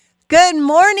Good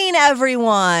morning,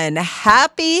 everyone.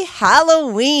 Happy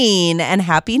Halloween and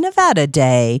happy Nevada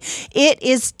Day. It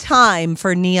is time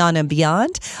for Neon and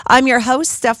Beyond. I'm your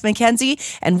host, Steph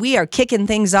McKenzie, and we are kicking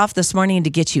things off this morning to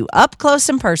get you up close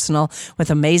and personal with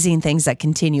amazing things that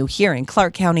continue here in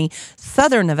Clark County,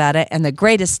 Southern Nevada, and the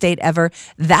greatest state ever,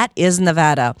 that is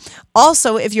Nevada.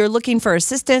 Also, if you're looking for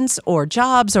assistance or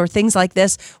jobs or things like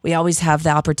this, we always have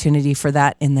the opportunity for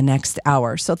that in the next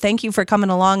hour. So thank you for coming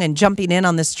along and jumping in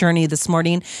on this journey this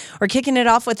morning. We're kicking it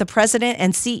off with the president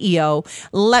and CEO.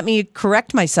 Let me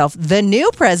correct myself. The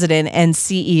new president and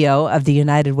CEO of the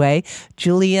United Way,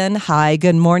 Julian. Hi,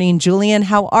 good morning, Julian.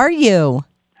 How are you?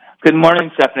 Good morning,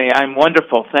 Stephanie. I'm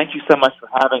wonderful. Thank you so much for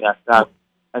having us.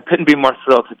 I couldn't be more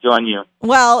thrilled to join you.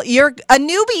 Well, you're a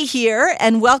newbie here,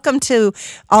 and welcome to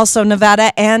also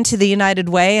Nevada and to the United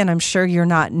Way. And I'm sure you're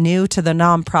not new to the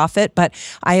nonprofit, but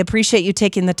I appreciate you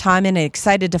taking the time and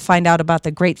excited to find out about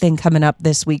the great thing coming up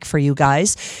this week for you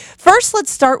guys. First,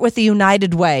 let's start with the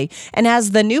United Way. And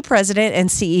as the new president and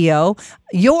CEO,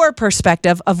 your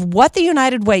perspective of what the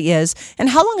United Way is, and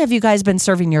how long have you guys been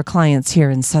serving your clients here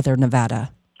in Southern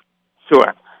Nevada?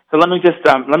 Sure. So let me just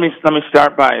let me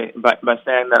start by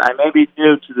saying that I may be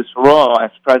new to this role as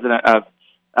president of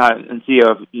and CEO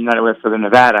of United Way of Southern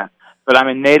Nevada, but I'm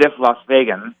a native Las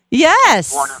Vegan.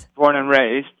 Yes. Born and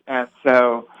raised, and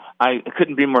so I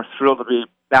couldn't be more thrilled to be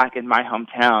back in my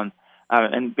hometown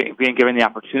and being given the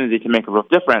opportunity to make a real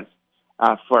difference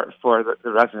for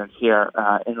the residents here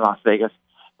in Las Vegas.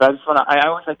 But I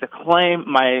always like to claim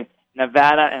my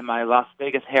Nevada and my Las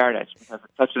Vegas heritage because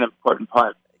it's such an important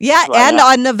part. Yeah, and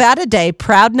on Nevada Day,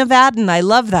 proud Nevadan. I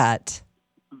love that.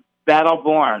 Battle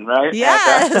born, right?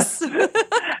 Yes.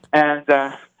 And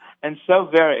so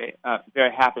very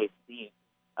happy to be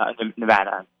in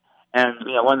Nevada. And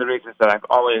one of the reasons that I've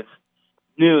always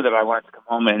knew that I wanted to come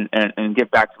home and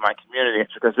give back to my community is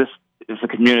because this is a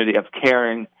community of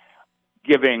caring,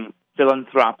 giving,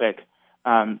 philanthropic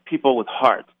people with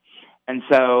heart. And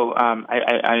so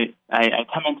I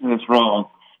come into this role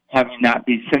having not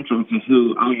be central to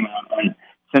who I am and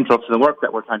central to the work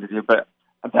that we're trying to do. But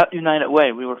about United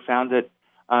Way, we were founded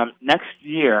next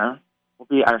year will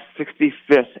be our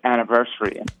 65th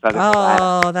anniversary in Southern Nevada.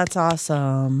 Oh, that's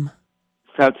awesome.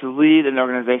 So to lead an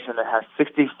organization that has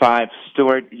 65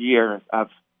 storied years of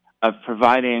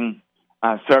providing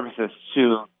services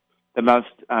to the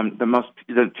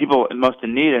people most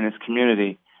in need in this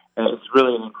community, it's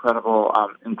really an incredible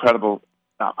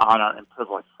honor and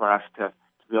privilege for us to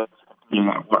be able to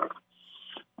continue that work.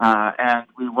 And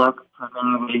we work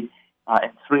primarily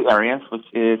in three areas, which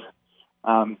is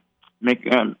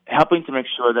helping to make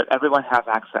sure that everyone has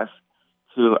access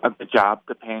to a good job,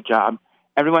 good paying job.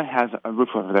 Everyone has a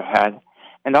roof over their head.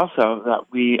 And also that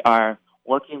we are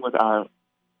working with our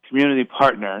community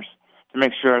partners to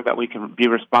make sure that we can be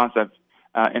responsive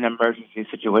in emergency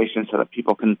situations so that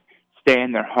people can stay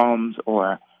in their homes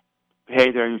or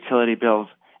pay their utility bills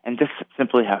and just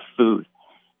simply have food.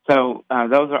 So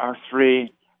those are our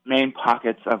three main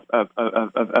pockets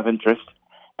of interest,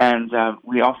 and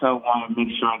we also want to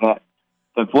make sure that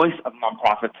the voice of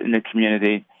nonprofits in the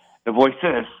community, the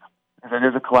voices, because it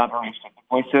is a collaboration, the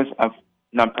voices of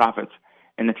nonprofits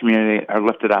in the community are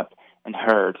lifted up and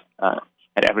heard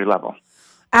at every level.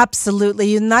 Absolutely.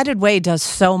 United Way does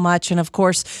so much. And of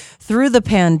course, through the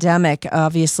pandemic,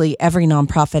 obviously, every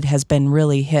nonprofit has been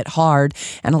really hit hard.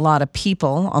 And a lot of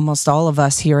people, almost all of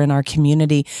us here in our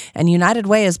community, and United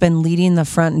Way has been leading the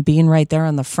front and being right there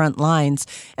on the front lines.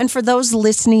 And for those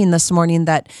listening this morning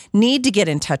that need to get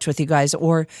in touch with you guys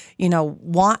or,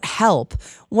 want help,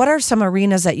 what are some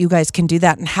arenas that you guys can do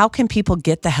that? And how can people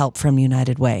get the help from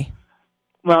United Way?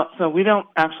 Well, so we don't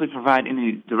actually provide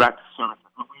any direct service.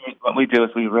 What we do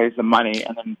is we raise the money,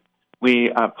 and then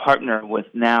we partner with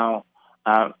now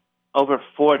over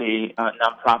 40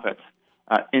 nonprofits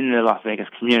in the Las Vegas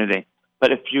community.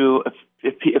 But if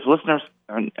listeners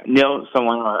know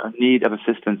someone or in need of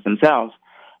assistance themselves,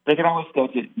 they can always go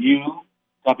to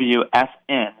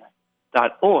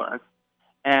uwsn.org,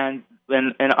 and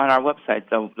then on our website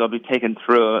they'll be taken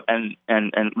through and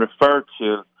referred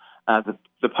to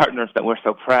the partners that we're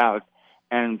so proud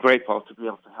and grateful to be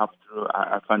able to help through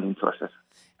our funding sources.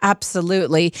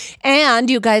 Absolutely. And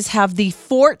you guys have the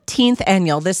 14th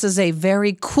annual. This is a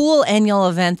very cool annual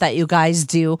event that you guys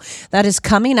do that is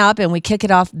coming up, and we kick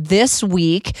it off this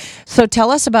week. So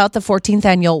tell us about the 14th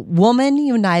annual Woman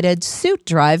United Suit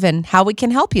Drive and how we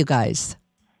can help you guys.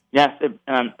 Yes,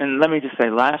 and let me just say,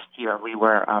 last year we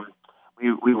were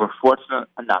fortunate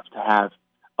enough to have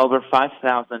over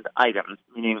 5,000 items,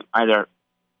 meaning either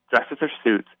dresses or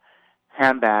suits,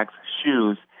 handbags,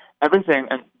 shoes, everything,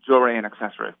 and jewelry and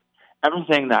accessories.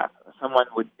 Everything that someone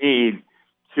would need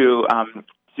to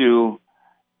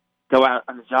go out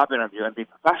on the job interview and be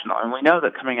professional. And we know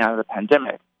that coming out of the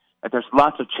pandemic, that there's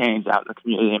lots of change out in the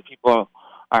community, and people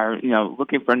are,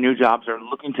 looking for new jobs or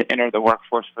looking to enter the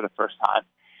workforce for the first time.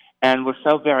 And we're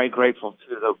so very grateful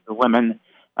to the women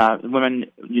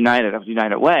United of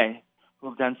United Way, who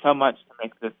have done so much to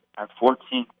make this our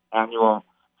 14th annual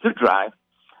suit drive.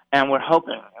 And we're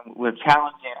hoping, and we're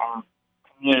challenging our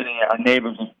community, our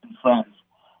neighbors and friends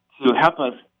to help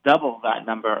us double that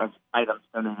number of items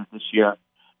donated this year,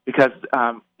 because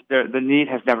the need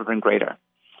has never been greater.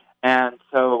 And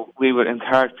so we would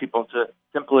encourage people to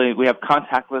we have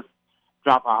contactless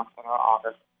drop-off in our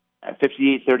office at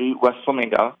 5830 West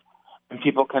Flamingo, and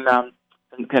people can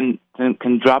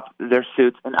drop their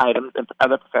suits and items and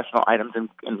other professional items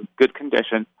in good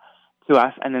condition to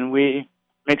us, and then we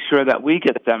make sure that we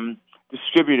get them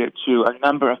distributed to a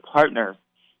number of partners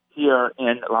here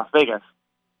in Las Vegas,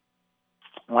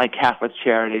 like Catholic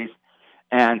Charities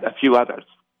and a few others.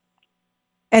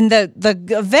 And the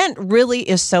event really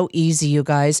is so easy, you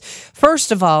guys.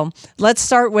 First of all, let's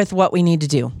start with what we need to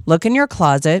do. Look in your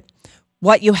closet,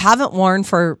 what you haven't worn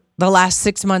for the last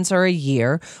 6 months or a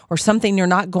year, or something you're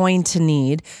not going to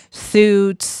need.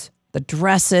 Suits, the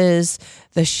dresses,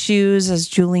 the shoes, as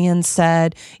Julian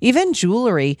said, even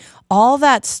jewelry. All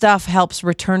that stuff helps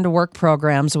return to work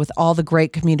programs with all the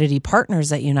great community partners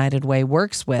that United Way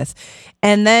works with.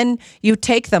 And then you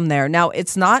take them there. Now,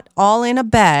 it's not all in a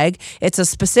bag. It's a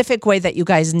specific way that you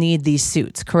guys need these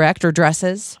suits, correct, or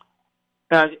dresses?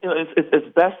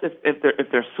 It's best if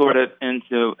they're sorted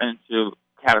into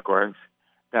categories,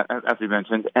 as we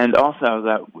mentioned, and also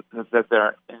that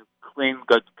they're in clean,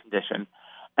 good condition.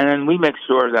 And then we make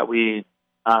sure that we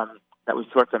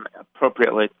sort them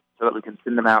appropriately so that we can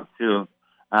send them out to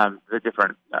the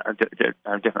different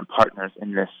partners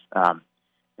in this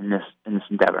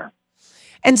endeavor.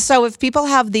 And so if people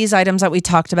have these items that we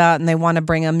talked about and they want to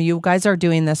bring them, you guys are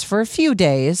doing this for a few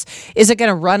days. Is it going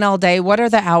to run all day? What are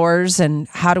the hours, and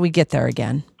how do we get there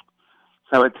again?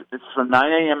 So it's from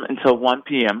 9 a.m. until 1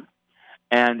 p.m.,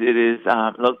 and it is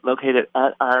located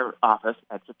at our office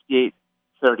at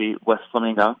 5830 West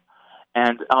Flamingo.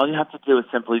 And all you have to do is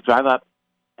simply drive up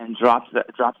and drop the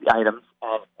items,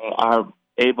 and our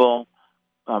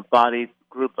able-bodied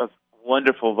group of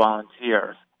wonderful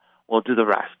volunteers will do the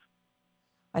rest.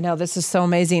 I know, this is so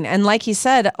amazing. And like he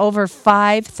said, over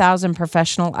 5,000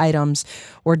 professional items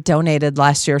were donated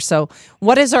last year. So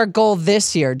what is our goal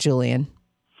this year, Julian?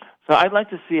 So I'd like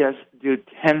to see us do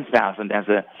 10,000 just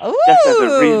as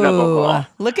a reasonable goal.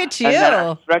 Look at you. And then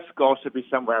our stretch goal should be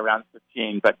somewhere around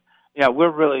 15. But we're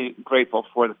really grateful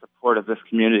for the support of this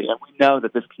community, and we know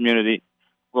that this community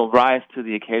will rise to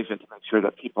the occasion to make sure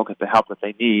that people get the help that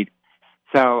they need.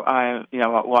 So,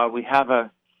 while we have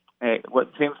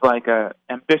what seems like an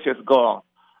ambitious goal,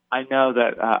 I know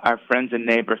that our friends and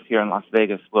neighbors here in Las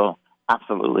Vegas will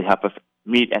absolutely help us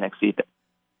meet and exceed it.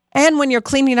 And when you're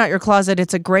cleaning out your closet,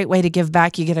 it's a great way to give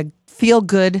back. You get a feel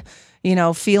good,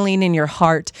 feeling in your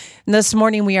heart. And this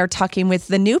morning, we are talking with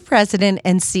the new president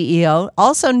and CEO,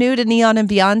 also new to Neon and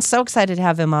Beyond. So excited to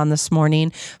have him on this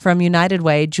morning from United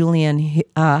Way. Julian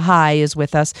High is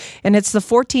with us. And it's the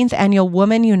 14th annual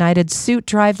Women United Suit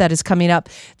Drive that is coming up.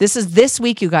 This is this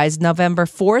week, you guys, November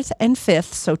 4th and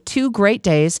 5th. So 2 great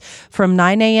days from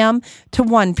 9 a.m. to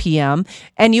 1 p.m.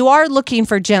 And you are looking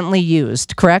for gently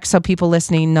used, correct? So people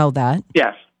listening know that.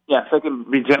 Yes, they can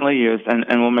be gently used, and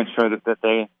we'll make sure that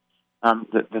they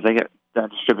get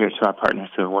distributed to our partners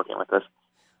who are working with us.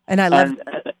 And I love.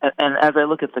 And as I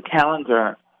look at the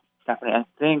calendar, Stephanie, I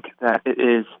think that it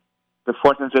is the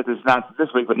 4th and 5th is not this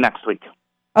week, but next week.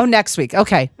 Oh, next week.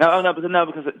 Okay. No,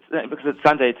 because it's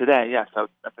Sunday today. Yeah, so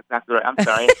that's exactly right. I'm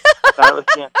sorry. I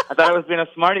thought I was being a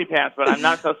smarty pants, but I'm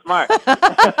not so smart.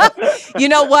 You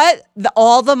know what?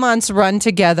 All the months run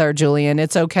together, Julian.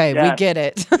 It's okay. Yes. We get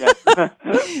it. Yes.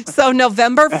 So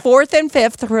November 4th and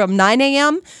 5th from 9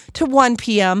 a.m. to 1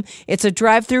 p.m. It's a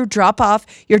drive-through drop-off.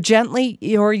 You're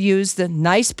used the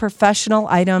nice professional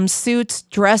items, suits,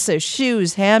 dresses,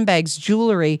 shoes, handbags,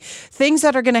 jewelry, things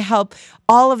that are going to help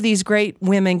all of these great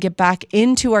women get back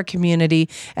into our community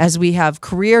as we have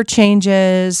career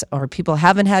changes or people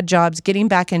haven't had jobs, getting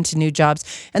back into new jobs.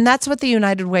 And that's what the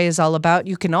United Way is all about.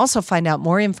 You can also find out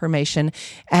more information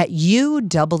at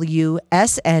uwsn.org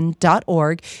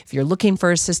if you're looking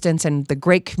for assistance and the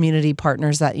great community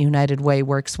partners that United Way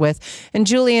works with. And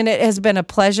Julian, it has been a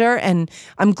pleasure. And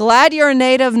I'm glad you're a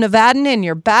native Nevadan and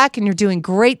you're back and you're doing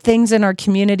great things in our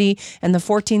community and the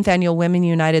 14th Annual Women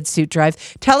United Suit Drive.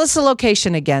 Tell us the location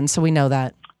again so we know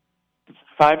that. It's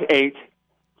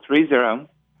 5830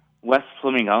 West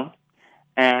Flamingo.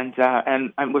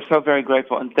 And we're so very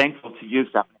grateful and thankful to you,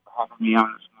 Stephanie, for having me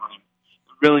on this morning.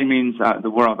 It really means the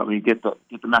world that we get the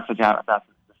message out about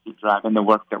the Seed Drive and the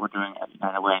work that we're doing at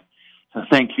United Way. So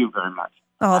thank you very much.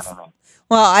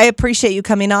 Well, I appreciate you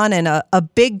coming on, and a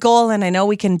big goal, and I know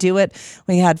we can do it.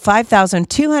 We had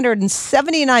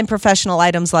 5,279 professional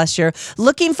items last year,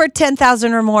 looking for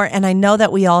 10,000 or more, and I know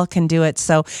that we all can do it.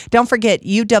 So don't forget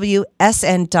uwsn.org,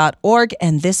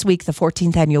 and this week the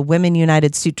 14th Annual Women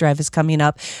United Suit Drive is coming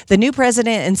up. The new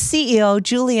president and CEO,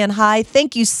 Julian High,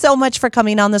 thank you so much for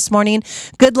coming on this morning.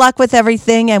 Good luck with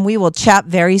everything, and we will chat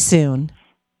very soon.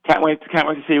 Can't wait to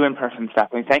see you in person,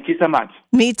 Stephanie. Thank you so much.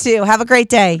 Me too. Have a great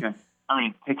day. Okay. All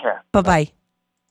right. Take care. Bye-bye.